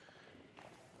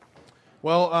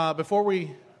Before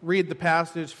we read the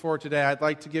passage for today, I'd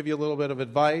like to give you a little bit of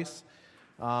advice.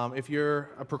 If you're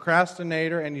a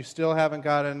procrastinator and you still haven't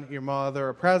gotten your mother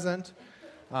a present,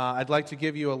 I'd like to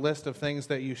give you a list of things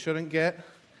that you shouldn't get.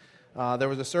 There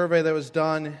was a survey that was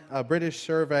done, a British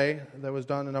survey that was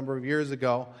done a number of years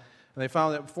ago, and they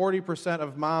found that 40%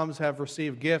 of moms have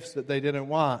received gifts that they didn't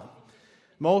want.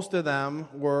 Most of them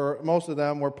were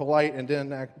polite and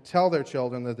didn't tell their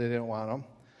children that they didn't want them.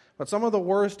 But some of the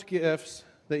worst gifts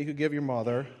that you could give your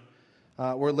mother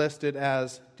were listed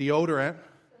as deodorant.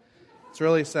 It's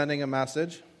really sending a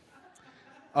message.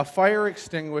 A fire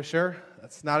extinguisher.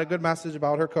 That's not a good message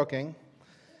about her cooking.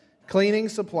 Cleaning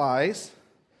supplies.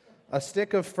 A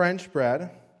stick of French bread.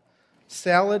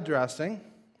 Salad dressing.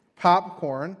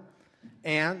 Popcorn.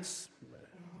 Ants.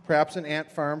 Perhaps an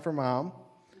ant farm for mom.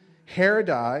 Hair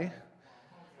dye.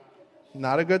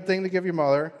 Not a good thing to give your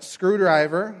mother.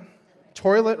 Screwdriver.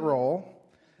 Toilet roll,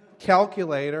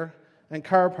 calculator, and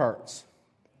car parts.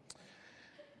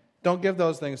 Don't give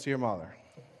those things to your mother.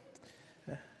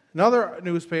 Another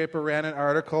newspaper ran an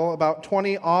article about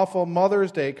 20 awful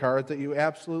Mother's Day cards that you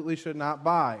absolutely should not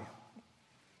buy.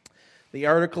 The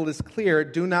article is clear,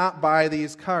 do not buy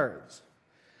these cards.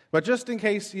 But just in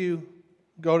case you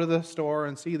go to the store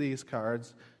and see these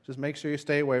cards, just make sure you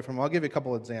stay away from them. I'll give you a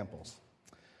couple examples.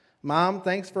 Mom,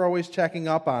 thanks for always checking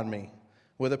up on me.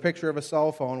 With a picture of a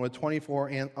cell phone with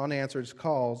 24 unanswered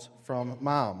calls from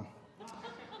mom.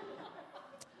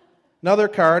 Another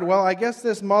card, well, I guess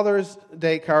this Mother's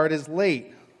Day card is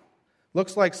late.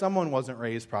 Looks like someone wasn't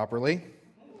raised properly.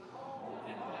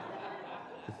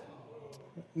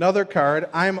 Another card,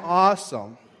 I'm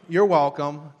awesome. You're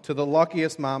welcome to the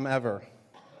luckiest mom ever.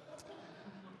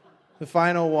 The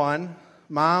final one,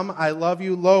 Mom, I love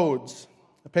you loads.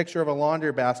 A picture of a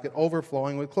laundry basket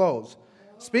overflowing with clothes.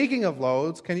 Speaking of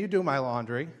loads, can you do my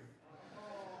laundry?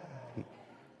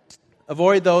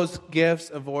 Avoid those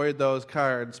gifts, avoid those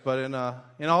cards. But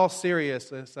in all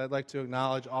seriousness, I'd like to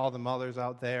acknowledge all the mothers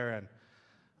out there.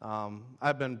 And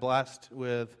I've been blessed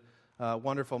with a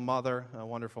wonderful mother, a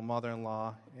wonderful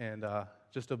mother-in-law, and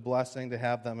just a blessing to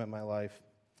have them in my life.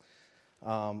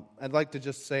 I'd like to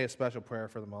just say a special prayer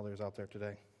for the mothers out there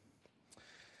today.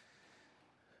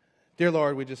 Dear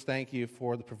Lord, we just thank you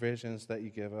for the provisions that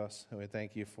you give us, and we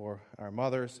thank you for our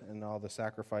mothers and all the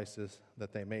sacrifices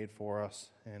that they made for us.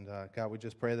 And God, we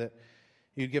just pray that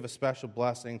you'd give a special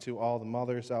blessing to all the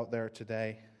mothers out there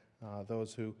today,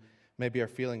 those who maybe are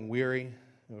feeling weary,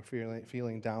 who are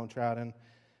feeling downtrodden.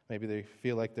 Maybe they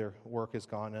feel like their work has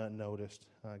gone unnoticed.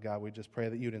 God, we just pray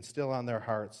that you'd instill on their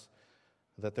hearts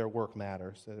that their work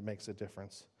matters, that it makes a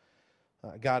difference.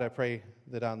 God, I pray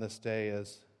that on this day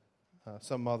as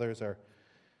some mothers or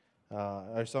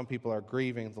some people are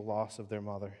grieving the loss of their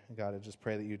mother. God, I just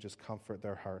pray that you just comfort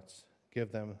their hearts.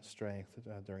 Give them strength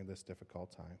during this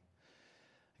difficult time.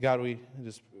 God,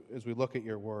 as we look at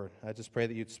your word, I just pray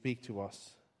that you'd speak to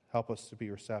us. Help us to be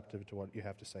receptive to what you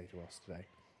have to say to us today.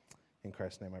 In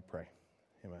Christ's name I pray.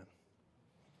 Amen.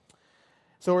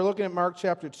 So we're looking at Mark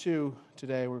chapter 2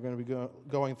 today. We're going to be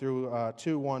going through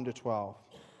 2, 1 to 12.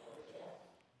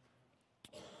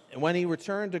 And when he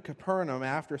returned to Capernaum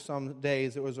after some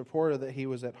days, it was reported that he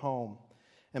was at home.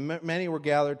 And many were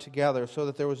gathered together, so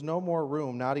that there was no more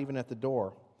room, not even at the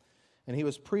door. And he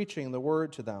was preaching the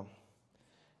word to them.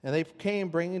 And they came,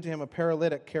 bringing to him a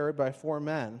paralytic carried by 4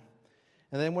 men.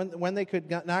 And then when they could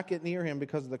not get near him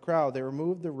because of the crowd, they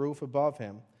removed the roof above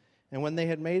him. And when they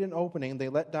had made an opening, they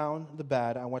let down the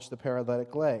bed on which the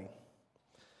paralytic lay.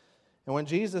 And when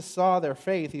Jesus saw their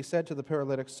faith, he said to the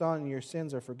paralytic, Son, your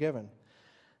sins are forgiven.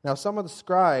 Now some of the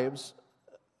scribes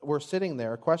were sitting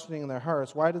there, questioning in their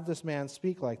hearts, why did this man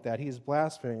speak like that? He is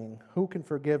blaspheming. Who can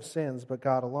forgive sins but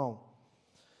God alone?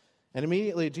 And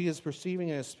immediately Jesus, perceiving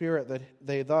in his spirit that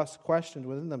they thus questioned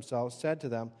within themselves, said to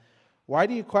them, why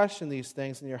do you question these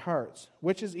things in your hearts?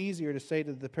 Which is easier to say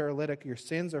to the paralytic, your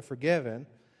sins are forgiven,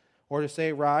 or to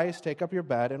say, rise, take up your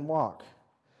bed, and walk?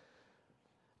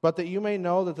 But that you may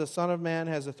know that the Son of Man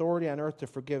has authority on earth to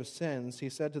forgive sins, he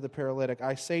said to the paralytic,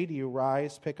 I say to you,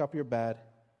 rise, pick up your bed,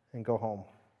 and go home.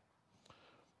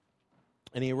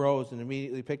 And he arose and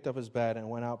immediately picked up his bed and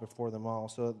went out before them all.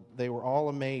 So they were all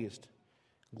amazed,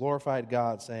 glorified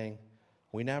God, saying,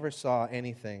 we never saw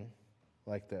anything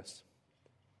like this.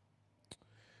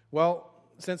 Well,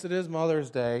 since it is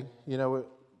Mother's Day,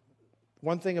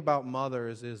 one thing about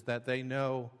mothers is that they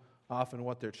know often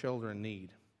what their children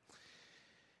need.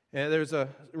 And there's a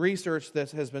research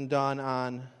that has been done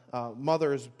on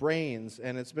mothers' brains,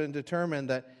 and it's been determined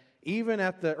that even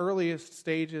at the earliest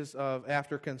stages of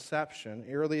after conception,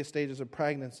 earliest stages of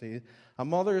pregnancy, a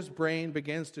mother's brain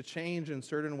begins to change in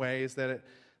certain ways that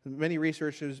Many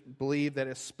researchers believe that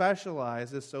it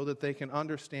specializes so that they can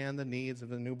understand the needs of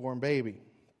the newborn baby.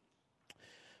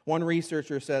 One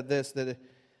researcher said this, that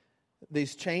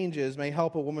these changes may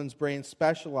help a woman's brain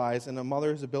specialize in a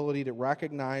mother's ability to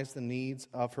recognize the needs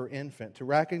of her infant, to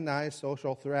recognize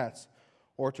social threats,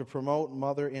 or to promote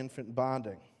mother-infant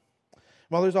bonding.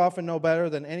 Mothers often know better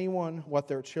than anyone what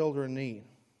their children need.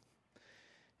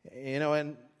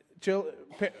 And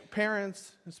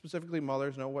parents, specifically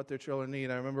mothers, know what their children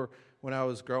need. I remember when I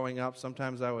was growing up,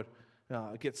 sometimes I would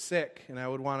get sick, and I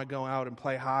would want to go out and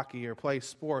play hockey or play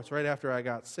sports right after I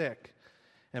got sick.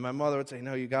 And my mother would say,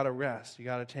 no, you got to rest. You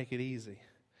got to take it easy.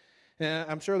 And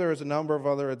I'm sure there was a number of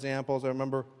other examples. I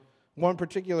remember one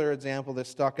particular example that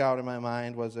stuck out in my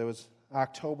mind was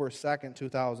October 2nd,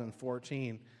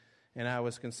 2014. And I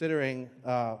was considering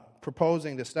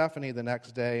proposing to Stephanie the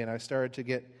next day, and I started to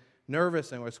get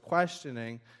nervous and was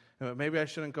questioning, maybe I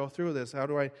shouldn't go through this. How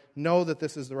do I know that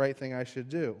this is the right thing I should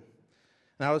do?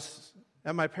 And I was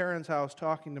at my parents' house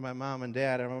talking to my mom and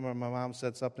dad. I remember my mom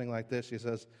said something like this. She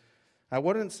says, I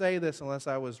wouldn't say this unless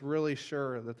I was really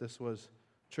sure that this was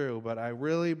true, but I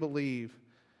really believe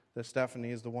that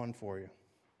Stephanie is the one for you.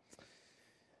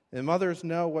 And mothers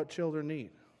know what children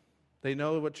need. They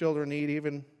know what children need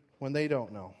even when they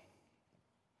don't know.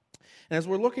 And as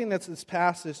we're looking at this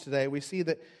passage today, we see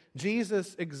that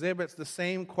Jesus exhibits the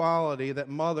same quality that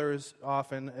mothers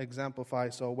often exemplify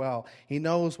so well. He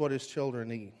knows what his children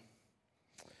need.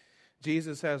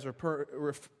 Jesus has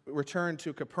returned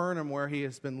to Capernaum, where he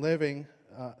has been living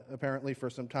apparently for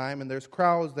some time, and there's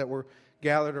crowds that were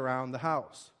gathered around the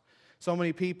house. So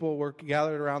many people were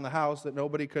gathered around the house that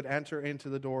nobody could enter into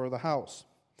the door of the house.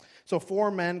 So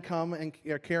 4 men come and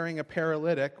are carrying a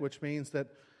paralytic, which means that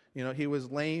he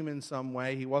was lame in some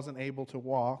way. He wasn't able to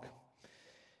walk.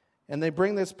 And they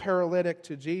bring this paralytic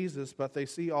to Jesus, but they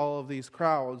see all of these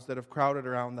crowds that have crowded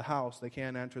around the house. They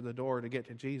can't enter the door to get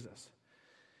to Jesus.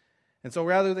 And so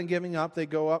rather than giving up, they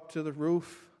go up to the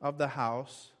roof of the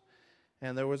house,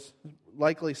 and there was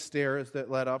likely stairs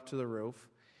that led up to the roof.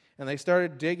 And they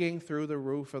started digging through the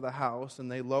roof of the house,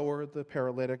 and they lowered the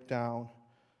paralytic down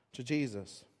to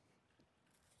Jesus.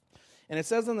 And it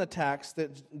says in the text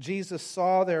that Jesus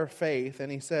saw their faith,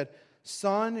 and he said,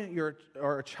 Son,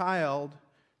 or child,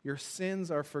 your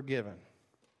sins are forgiven.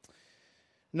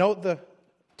 Note the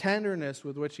tenderness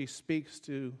with which he speaks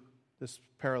to this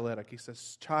paralytic. He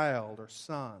says, child or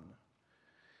son.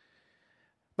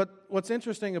 But what's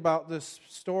interesting about this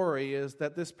story is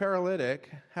that this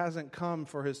paralytic hasn't come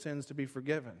for his sins to be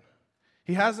forgiven.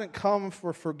 He hasn't come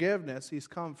for forgiveness. He's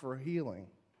come for healing.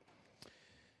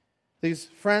 These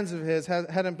friends of his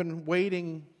hadn't been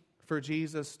waiting for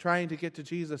Jesus, trying to get to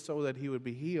Jesus so that he would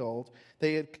be healed,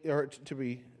 or to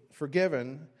be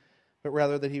forgiven, but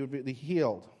rather that he would be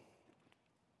healed.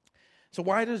 So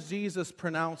why does Jesus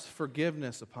pronounce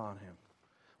forgiveness upon him?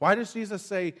 Why does Jesus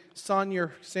say, Son,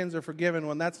 your sins are forgiven,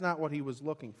 when that's not what he was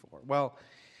looking for? Well,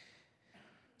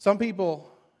 some people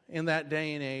in that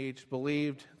day and age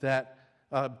believed that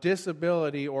a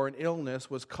disability or an illness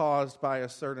was caused by a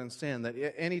certain sin, that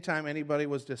anytime anybody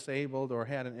was disabled or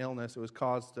had an illness, it was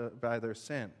caused by their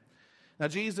sin. Now,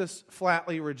 Jesus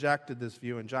flatly rejected this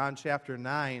view. In John chapter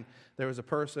 9, there was a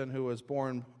person who was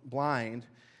born blind,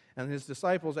 and his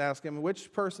disciples asked him,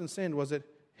 which person sinned? Was it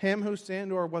him who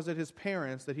sinned, or was it his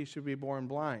parents that he should be born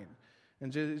blind?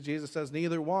 And Jesus says,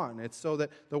 neither one. It's so that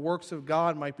the works of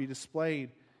God might be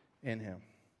displayed in him.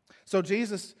 So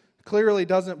Jesus clearly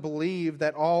doesn't believe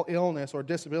that all illness or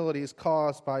disability is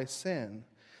caused by sin.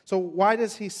 So why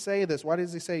does he say this? Why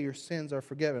does he say your sins are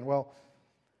forgiven? Well,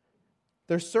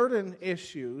 there's certain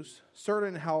issues,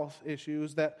 certain health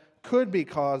issues that could be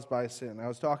caused by sin. I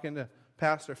was talking to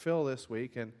Pastor Phil this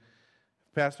week, and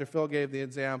Pastor Phil gave the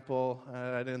example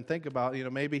I didn't think about.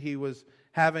 Maybe he was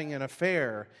having an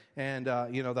affair, and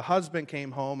the husband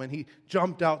came home and he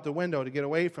jumped out the window to get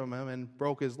away from him and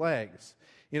broke his legs.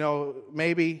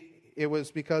 Maybe it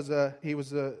was because he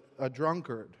was a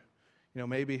drunkard.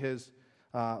 Maybe his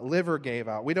liver gave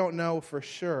out. We don't know for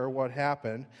sure what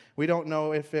happened. We don't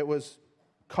know if it was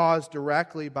caused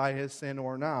directly by his sin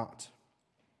or not.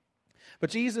 But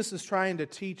Jesus is trying to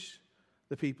teach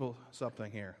the people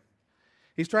something here.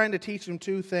 He's trying to teach them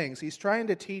 2 things. He's trying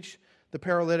to teach the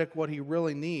paralytic what he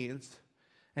really needs,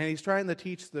 and he's trying to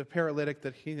teach the paralytic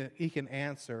that he can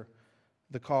answer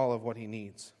the call of what he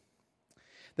needs.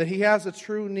 That he has a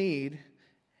true need,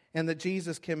 and that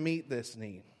Jesus can meet this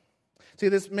need. See,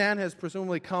 this man has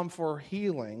presumably come for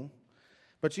healing,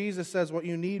 but Jesus says what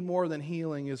you need more than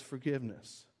healing is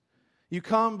forgiveness. You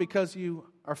come because you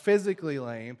are physically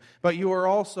lame, but you are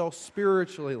also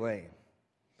spiritually lame.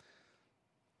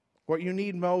 What you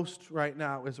need most right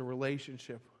now is a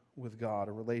relationship with God,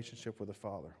 a relationship with the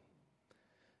Father.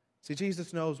 See,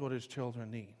 Jesus knows what his children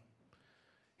need.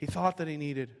 He thought that he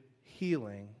needed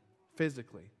healing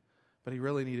physically, but he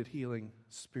really needed healing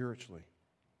spiritually.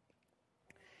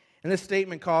 And this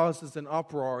statement causes an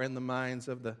uproar in the minds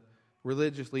of the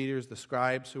religious leaders, the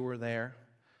scribes who were there,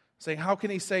 saying, how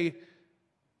can he say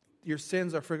your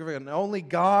sins are forgiven? Only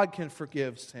God can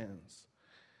forgive sins.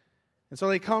 And so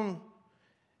they come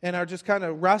and are just kind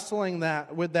of wrestling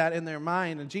with that in their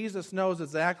mind. And Jesus knows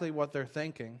exactly what they're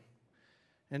thinking.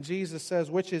 And Jesus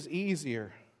says, which is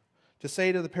easier? To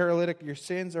say to the paralytic, your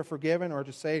sins are forgiven, or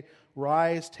to say,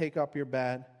 rise, take up your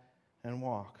bed, and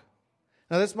walk?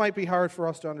 Now this might be hard for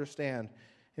us to understand.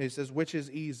 He says, which is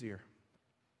easier?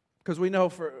 Because we know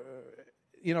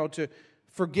to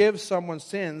forgive someone's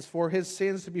sins, for his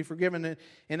sins to be forgiven,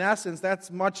 in essence, that's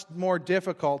much more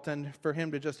difficult than for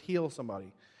him to just heal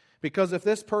somebody. Because if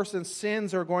this person's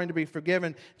sins are going to be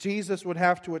forgiven, Jesus would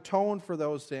have to atone for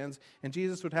those sins, and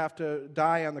Jesus would have to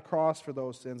die on the cross for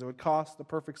those sins. It would cost the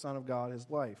perfect Son of God his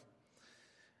life.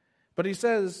 But he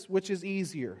says, which is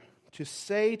easier? To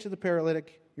say to the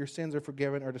paralytic, your sins are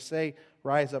forgiven, or to say,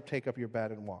 rise up, take up your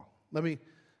bed, and walk? Let me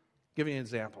give you an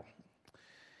example.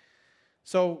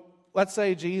 So let's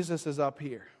say Jesus is up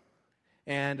here,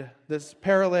 and this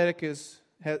paralytic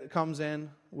comes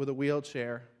in with a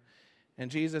wheelchair, and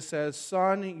Jesus says,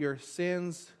 son, your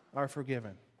sins are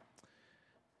forgiven.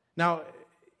 Now,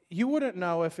 you wouldn't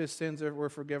know if his sins were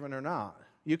forgiven or not.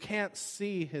 You can't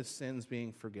see his sins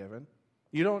being forgiven.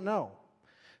 You don't know.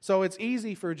 So it's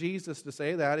easy for Jesus to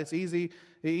say that. It's easy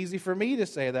for me to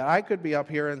say that. I could be up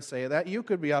here and say that. You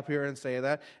could be up here and say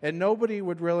that. And nobody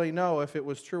would really know if it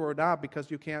was true or not because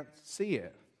you can't see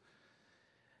it.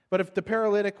 But if the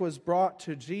paralytic was brought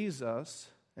to Jesus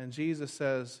and Jesus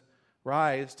says,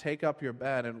 rise, take up your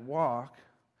bed and walk,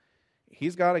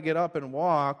 he's got to get up and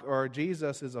walk, or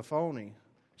Jesus is a phony.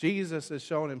 Jesus has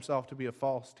shown himself to be a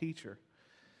false teacher.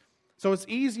 So it's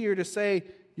easier to say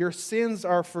your sins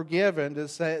are forgiven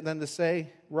than to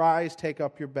say, rise, take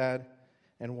up your bed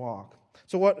and walk.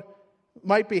 So what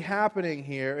might be happening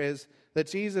here is that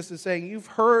Jesus is saying, you've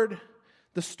heard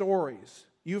the stories.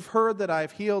 You've heard that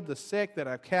I've healed the sick, that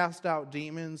I've cast out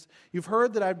demons. You've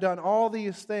heard that I've done all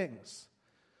these things.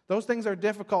 Those things are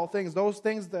difficult things. Those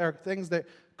things are things that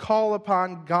call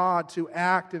upon God to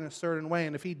act in a certain way.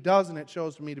 And if he doesn't, it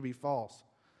shows me to be false.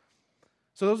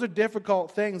 So those are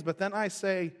difficult things. But then I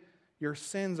say, your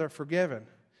sins are forgiven.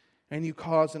 And you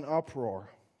cause an uproar.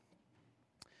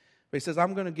 But he says,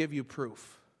 I'm going to give you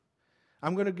proof.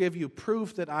 I'm going to give you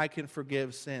proof that I can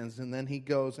forgive sins. And then he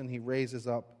goes and he raises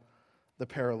up the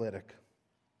paralytic.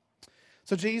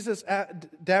 So Jesus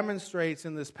demonstrates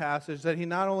in this passage that he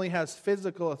not only has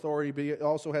physical authority, but he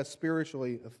also has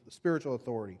spiritual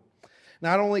authority.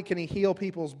 Not only can he heal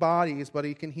people's bodies, but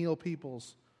he can heal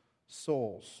people's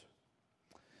souls.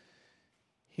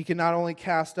 He can not only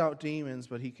cast out demons,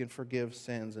 but he can forgive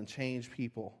sins and change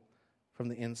people from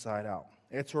the inside out.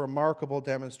 It's a remarkable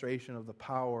demonstration of the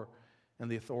power and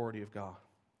the authority of God.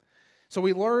 So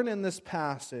we learn in this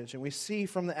passage, and we see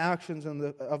from the actions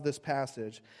of this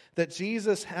passage, that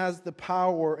Jesus has the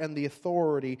power and the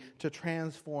authority to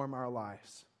transform our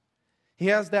lives. He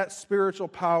has that spiritual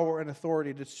power and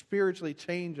authority to spiritually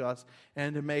change us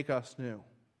and to make us new.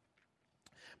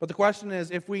 But the question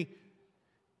is,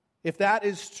 if that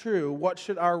is true, what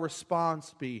should our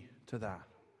response be to that?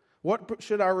 What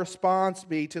should our response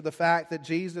be to the fact that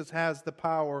Jesus has the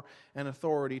power and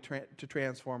authority to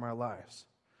transform our lives?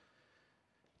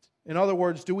 In other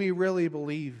words, do we really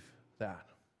believe that?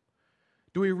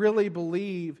 Do we really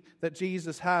believe that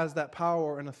Jesus has that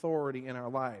power and authority in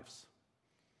our lives?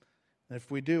 And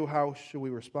if we do, how should we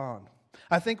respond?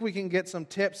 I think we can get some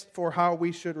tips for how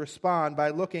we should respond by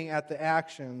looking at the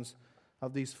actions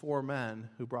of these four men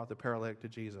who brought the paralytic to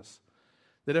Jesus.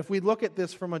 That if we look at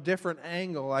this from a different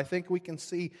angle, I think we can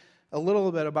see a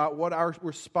little bit about what our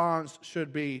response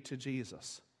should be to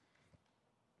Jesus.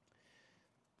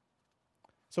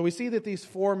 So we see that these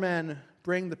four men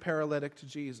bring the paralytic to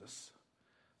Jesus.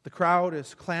 The crowd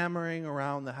is clamoring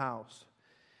around the house.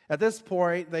 At this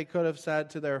point, they could have said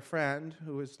to their friend,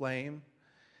 who is lame,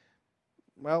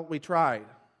 well, we tried.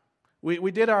 We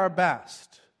did our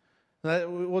best.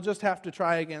 We'll just have to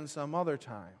try again some other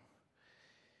time.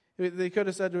 They could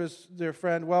have said to their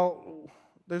friend, well,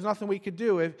 there's nothing we could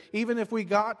do. Even if we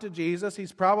got to Jesus,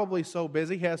 he's probably so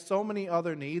busy, he has so many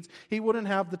other needs, he wouldn't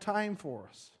have the time for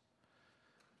us.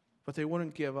 But they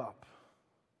wouldn't give up.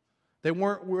 They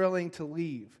weren't willing to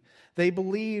leave. They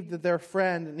believed that their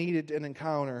friend needed an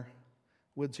encounter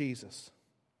with Jesus.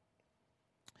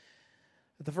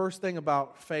 But the first thing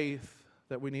about faith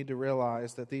that we need to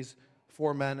realize that these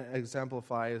four men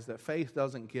exemplify is that faith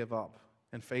doesn't give up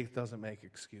and faith doesn't make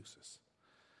excuses.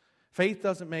 Faith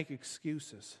doesn't make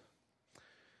excuses.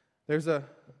 There's an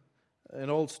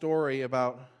old story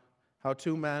about how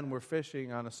two men were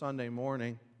fishing on a Sunday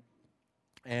morning,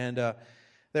 and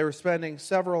they were spending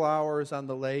several hours on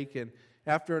the lake, and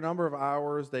after a number of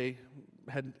hours, they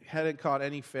hadn't caught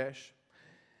any fish.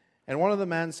 And one of the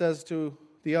men says to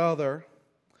the other,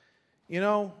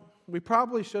 we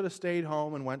probably should have stayed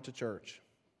home and went to church.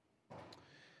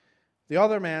 The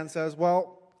other man says,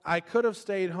 well, I could have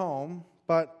stayed home,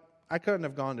 but I couldn't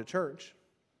have gone to church.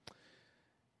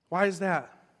 Why is that?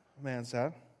 The man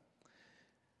said.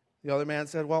 The other man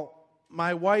said, well,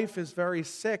 my wife is very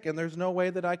sick, and there's no way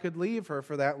that I could leave her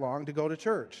for that long to go to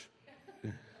church.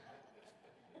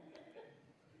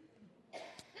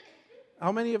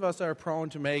 How many of us are prone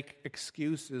to make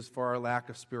excuses for our lack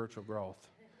of spiritual growth?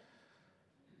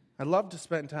 I'd love to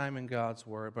spend time in God's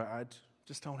Word, but I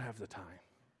just don't have the time.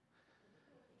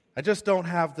 I just don't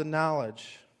have the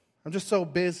knowledge. I'm just so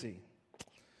busy.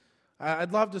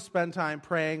 I'd love to spend time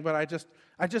praying, but I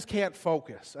just can't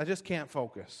focus. I just can't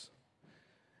focus.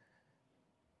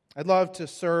 I'd love to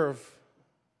serve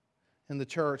in the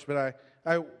church, but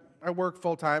I work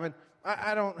full time, and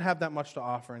I don't have that much to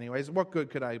offer anyways. What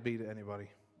good could I be to anybody?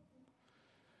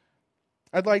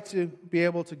 I'd like to be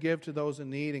able to give to those in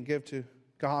need and give to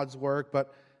God's work,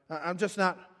 but I'm just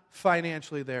not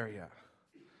financially there yet.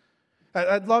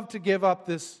 I'd love to give up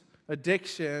this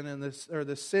addiction and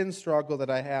this sin struggle that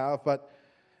I have, but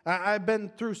I've been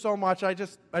through so much, I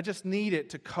just need it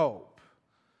to cope.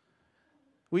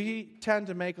 We tend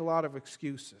to make a lot of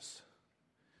excuses.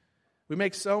 We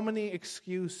make so many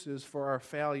excuses for our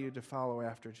failure to follow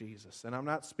after Jesus. And I'm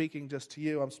not speaking just to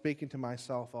you, I'm speaking to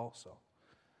myself also.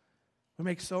 We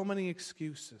make so many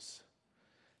excuses.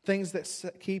 Things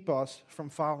that keep us from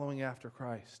following after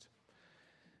Christ.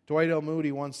 Dwight L.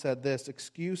 Moody once said this: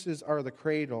 excuses are the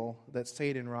cradle that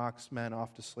Satan rocks men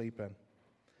off to sleep in.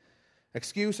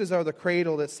 Excuses are the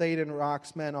cradle that Satan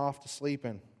rocks men off to sleep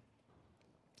in.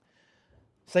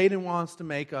 Satan wants to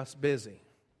make us busy.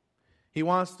 He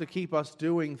wants to keep us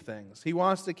doing things. He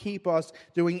wants to keep us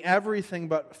doing everything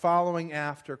but following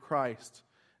after Christ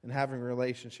and having a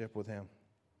relationship with Him.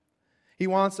 He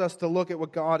wants us to look at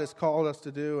what God has called us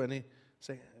to do and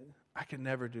say, I could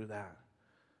never do that.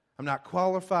 I'm not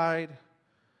qualified.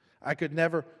 I could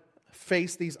never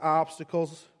face these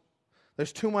obstacles.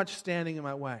 There's too much standing in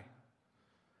my way.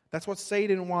 That's what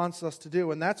Satan wants us to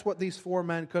do, and that's what these four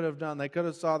men could have done. They could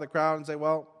have saw the crowd and say,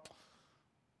 well,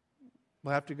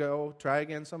 we'll have to go try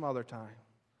again some other time.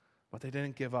 But they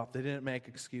didn't give up. They didn't make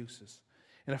excuses.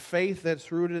 And a faith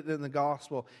that's rooted in the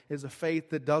gospel is a faith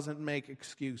that doesn't make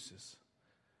excuses.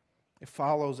 It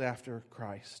follows after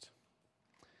Christ.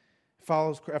 It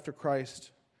follows after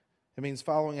Christ. It means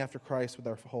following after Christ with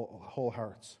our whole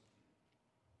hearts.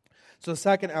 So the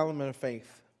second element of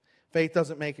faith. Faith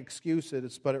doesn't make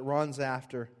excuses, but it runs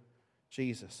after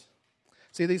Jesus.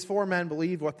 See, these four men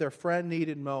believed what their friend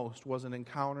needed most was an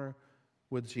encounter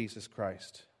with Jesus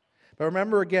Christ. But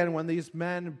remember again, when these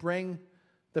men bring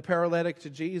the paralytic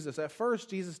to Jesus, at first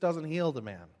Jesus doesn't heal the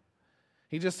man.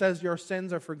 He just says, your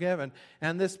sins are forgiven.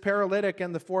 And this paralytic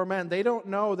and the four men, they don't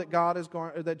know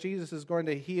that Jesus is going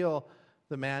to heal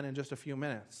the man in just a few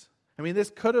minutes. I mean, this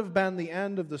could have been the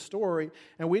end of the story,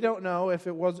 and we don't know if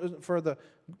it wasn't for the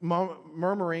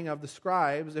murmuring of the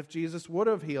scribes, if Jesus would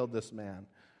have healed this man.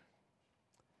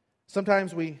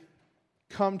 Sometimes we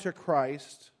come to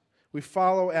Christ, we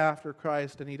follow after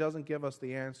Christ, and He doesn't give us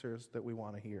the answers that we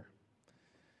want to hear.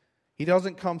 He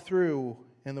doesn't come through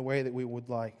in the way that we would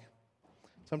like.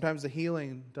 Sometimes the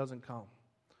healing doesn't come.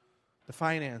 The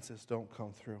finances don't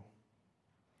come through.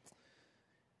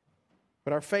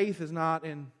 But our faith is not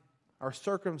in our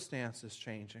circumstances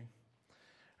changing.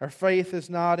 Our faith is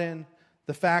not in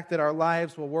the fact that our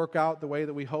lives will work out the way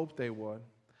that we hoped they would.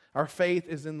 Our faith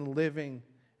is in the living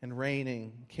and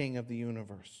reigning King of the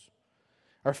universe.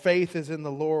 Our faith is in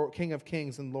the Lord, King of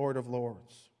kings and Lord of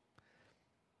lords.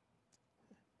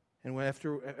 And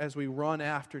as we run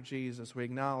after Jesus, we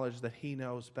acknowledge that He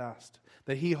knows best,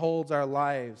 that He holds our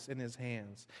lives in His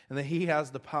hands, and that He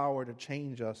has the power to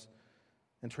change us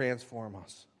and transform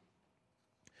us.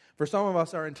 For some of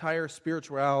us, our entire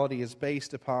spirituality is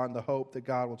based upon the hope that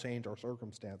God will change our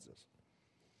circumstances.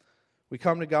 We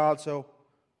come to God so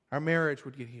our marriage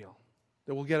would get healed,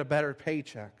 that we'll get a better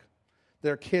paycheck, that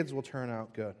our kids will turn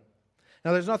out good.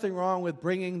 Now, there's nothing wrong with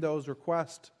bringing those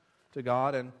requests to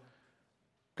God, and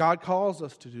God calls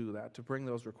us to do that, to bring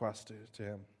those requests to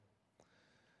Him.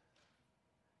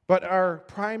 But our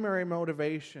primary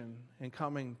motivation in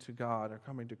coming to God or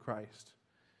coming to Christ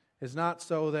is not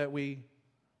so that we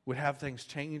would have things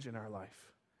change in our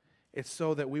life. It's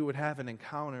so that we would have an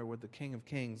encounter with the King of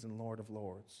Kings and Lord of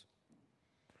Lords.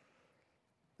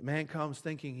 The man comes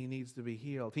thinking he needs to be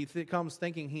healed. He comes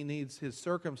thinking he needs his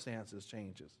circumstances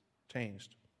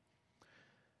changed.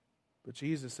 But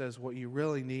Jesus says, what you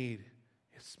really need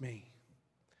is me.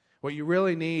 What you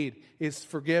really need is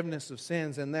forgiveness of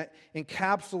sins. And that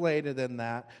encapsulated in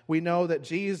that, we know that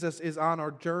Jesus is on our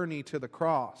journey to the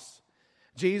cross.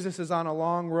 Jesus is on a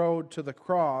long road to the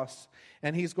cross,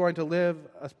 and he's going to live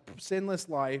a sinless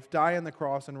life, die on the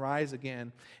cross, and rise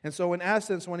again. And so in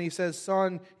essence, when he says,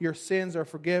 son, your sins are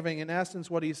forgiven, in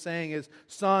essence what he's saying is,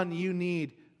 son, you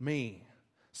need me.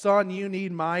 Son, you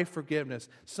need my forgiveness.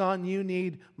 Son, you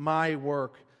need my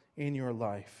work in your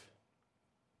life.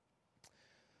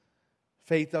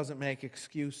 Faith doesn't make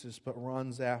excuses, but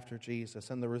runs after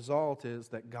Jesus. And the result is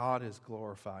that God is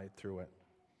glorified through it.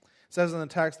 It says in the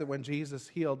text that when Jesus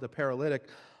healed the paralytic,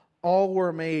 all were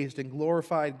amazed and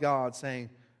glorified God, saying,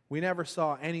 we never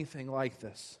saw anything like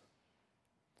this.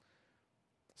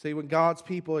 See, when God's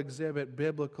people exhibit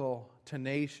biblical,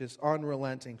 tenacious,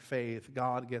 unrelenting faith,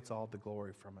 God gets all the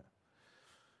glory from it.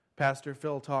 Pastor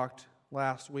Phil talked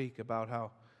last week about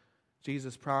how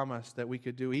Jesus promised that we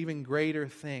could do even greater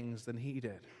things than he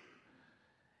did.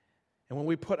 And when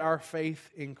we put our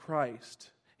faith in Christ,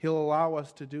 he'll allow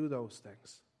us to do those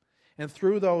things. And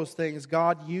through those things,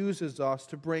 God uses us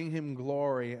to bring him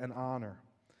glory and honor.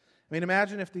 I mean,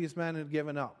 imagine if these men had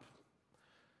given up.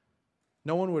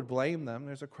 No one would blame them.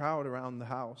 There's a crowd around the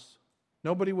house.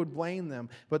 Nobody would blame them,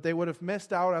 but they would have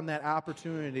missed out on that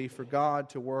opportunity for God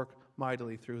to work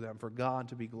mightily through them, for God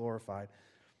to be glorified.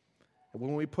 And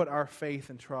when we put our faith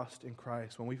and trust in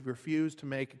Christ, when we refuse to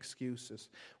make excuses,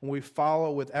 when we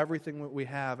follow with everything that we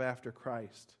have after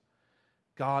Christ,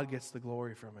 God gets the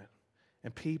glory from it.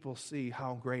 And people see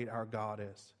how great our God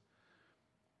is.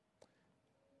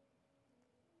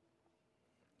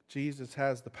 Jesus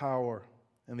has the power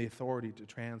and the authority to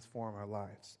transform our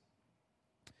lives.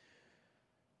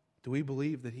 Do we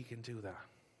believe that he can do that?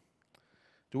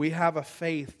 Do we have a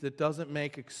faith that doesn't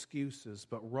make excuses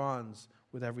but runs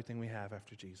with everything we have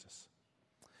after Jesus?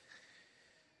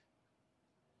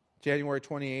 January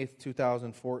 28th,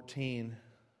 2014,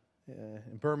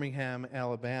 in Birmingham,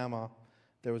 Alabama,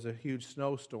 there was a huge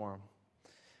snowstorm.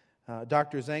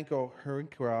 Dr. Zenko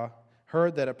Harinkra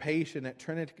heard that a patient at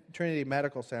Trinity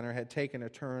Medical Center had taken a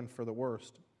turn for the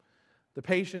worst. The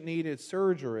patient needed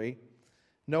surgery.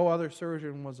 No other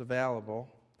surgeon was available.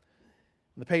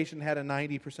 The patient had a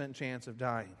 90% chance of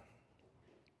dying.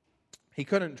 He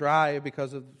couldn't drive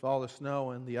because of all the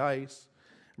snow and the ice.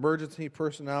 Emergency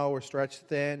personnel were stretched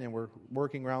thin and were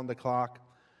working around the clock.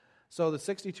 So the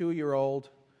 62-year-old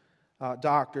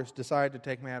doctor decided to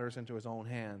take matters into his own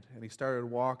hand, and he started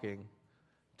walking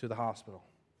to the hospital.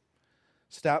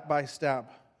 Step by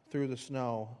step through the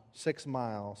snow, 6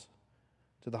 miles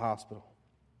to the hospital.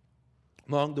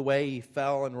 Along the way, he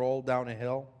fell and rolled down a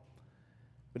hill,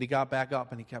 but he got back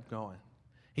up and he kept going.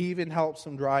 He even helped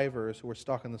some drivers who were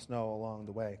stuck in the snow along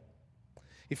the way.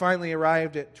 He finally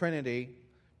arrived at Trinity,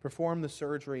 performed the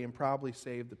surgery, and probably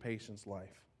saved the patient's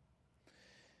life.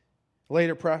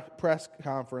 Later press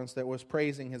conference that was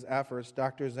praising his efforts,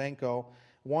 Dr. Zenko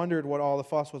wondered what all the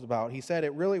fuss was about. He said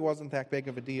it really wasn't that big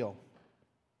of a deal.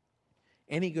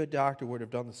 Any good doctor would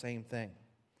have done the same thing.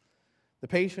 The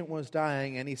patient was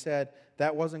dying, and he said,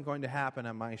 that wasn't going to happen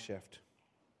on my shift.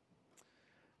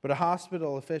 But a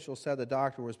hospital official said the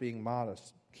doctor was being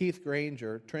modest. Keith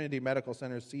Granger, Trinity Medical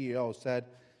Center's CEO, said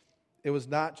it was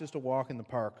not just a walk in the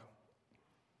park.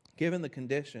 Given the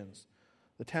conditions,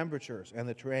 the temperatures, and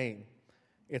the terrain,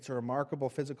 it's a remarkable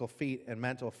physical feat and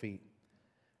mental feat.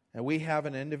 And we have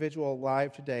an individual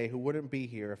alive today who wouldn't be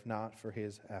here if not for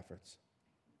his efforts.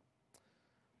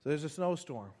 So there's a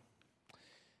snowstorm.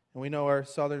 And we know our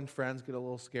southern friends get a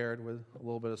little scared with a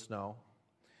little bit of snow.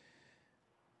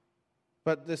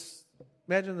 But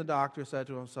imagine the doctor said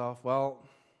to himself, well,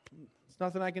 there's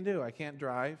nothing I can do. I can't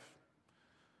drive.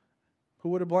 Who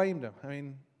would have blamed him? I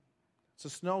mean, it's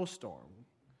a snowstorm.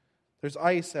 There's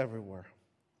ice everywhere.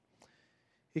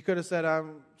 He could have said,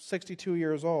 I'm 62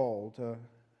 years old.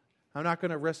 I'm not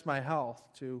going to risk my health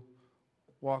to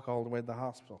walk all the way to the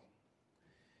hospital.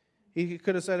 He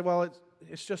could have said, well,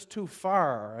 it's just too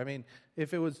far. I mean,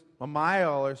 if it was a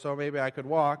mile or so, maybe I could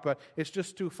walk, but it's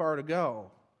just too far to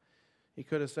go. He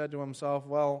could have said to himself,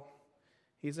 well,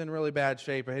 he's in really bad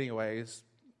shape anyways.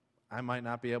 I might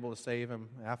not be able to save him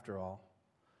after all.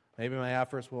 Maybe my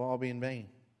efforts will all be in vain.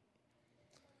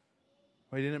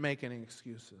 Well, he didn't make any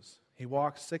excuses. He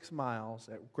walked 6 miles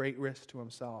at great risk to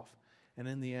himself, and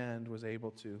in the end was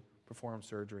able to perform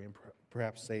surgery and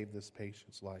perhaps save this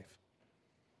patient's life.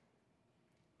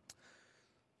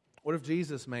 What if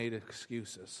Jesus made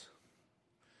excuses?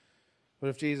 What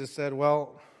if Jesus said,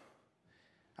 well,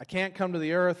 I can't come to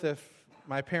the earth if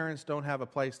my parents don't have a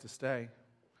place to stay.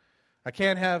 I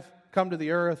can't come to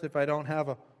the earth if I don't have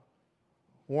a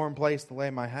warm place to lay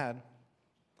my head.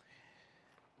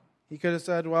 He could have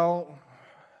said, well,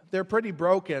 they're pretty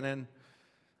broken and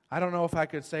I don't know if I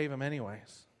could save them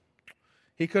anyways.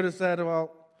 He could have said,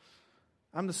 well,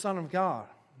 I'm the Son of God.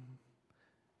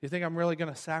 You think I'm really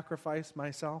going to sacrifice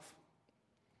myself?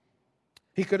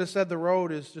 He could have said the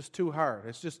road is just too hard.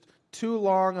 It's just too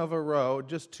long of a road,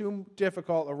 just too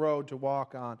difficult a road to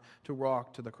walk on, to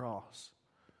walk to the cross.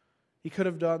 He could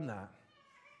have done that.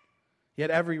 He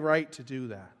had every right to do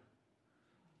that.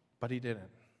 But he didn't.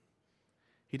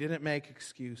 He didn't make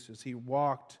excuses. He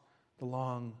walked the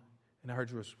long and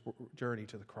arduous journey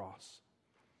to the cross.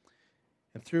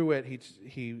 And through it,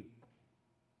 he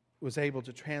was able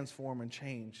to transform and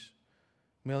change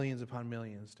millions upon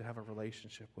millions to have a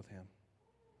relationship with him.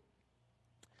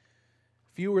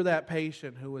 If you were that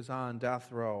patient who was on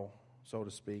death row, so to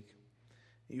speak,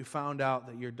 you found out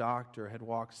that your doctor had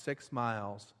walked 6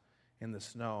 miles in the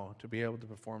snow to be able to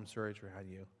perform surgery on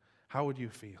you, how would you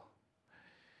feel?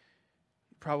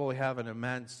 You'd probably have an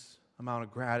immense amount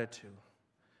of gratitude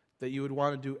that you would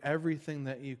want to do everything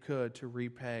that you could to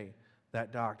repay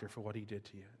that doctor for what he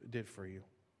did for you.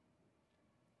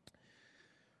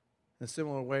 In a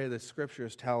similar way, the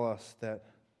scriptures tell us that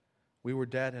we were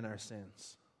dead in our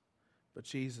sins, but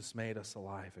Jesus made us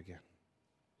alive again.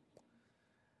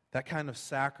 That kind of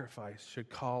sacrifice should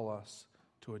call us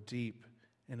to a deep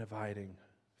and abiding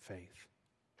faith.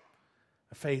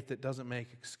 A faith that doesn't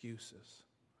make excuses,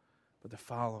 but that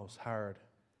follows hard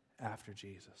after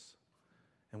Jesus.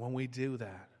 And when we do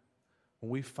that, when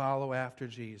we follow after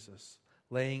Jesus,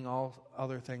 laying all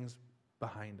other things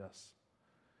behind us,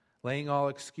 laying all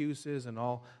excuses and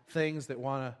all things that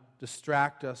want to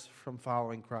distract us from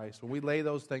following Christ, when we lay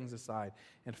those things aside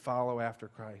and follow after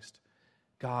Christ,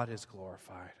 God is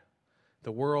glorified.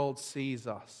 The world sees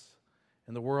us,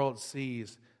 and the world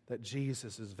sees that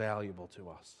Jesus is valuable to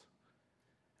us.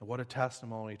 And what a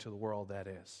testimony to the world that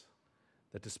is.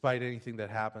 That despite anything that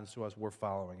happens to us, we're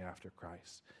following after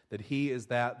Christ. That He is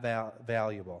that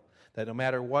valuable. That no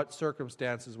matter what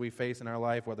circumstances we face in our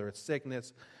life, whether it's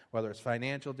sickness, whether it's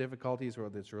financial difficulties,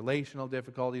 whether it's relational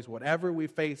difficulties, whatever we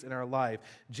face in our life,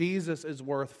 Jesus is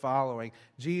worth following.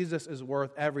 Jesus is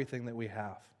worth everything that we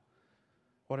have.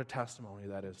 What a testimony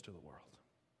that is to the world.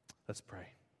 Let's pray.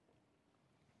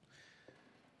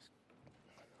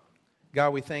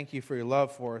 God, we thank you for your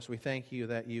love for us. We thank you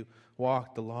that you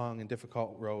walked the long and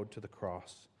difficult road to the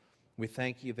cross. We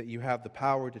thank you that you have the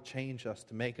power to change us,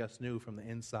 to make us new from the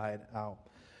inside out.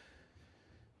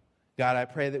 God, I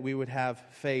pray that we would have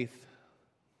faith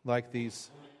like these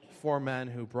 4 men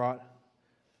who brought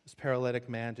this paralytic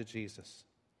man to Jesus.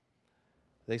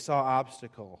 They saw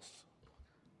obstacles,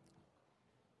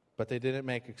 but they didn't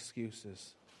make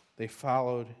excuses. They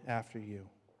followed after you.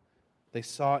 They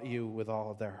sought you with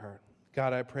all of their heart.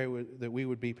 God, I pray that we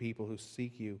would be people who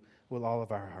seek you with all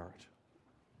of our heart.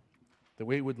 That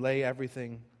we would lay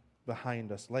everything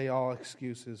behind us, lay all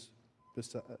excuses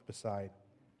beside.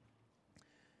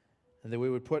 And that we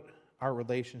would put our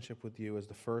relationship with you as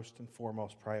the first and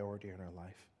foremost priority in our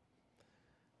life.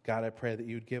 God, I pray that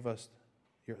you would give us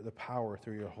the power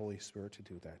through your Holy Spirit to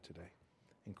do that today.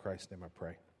 In Christ's name I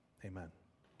pray. Amen.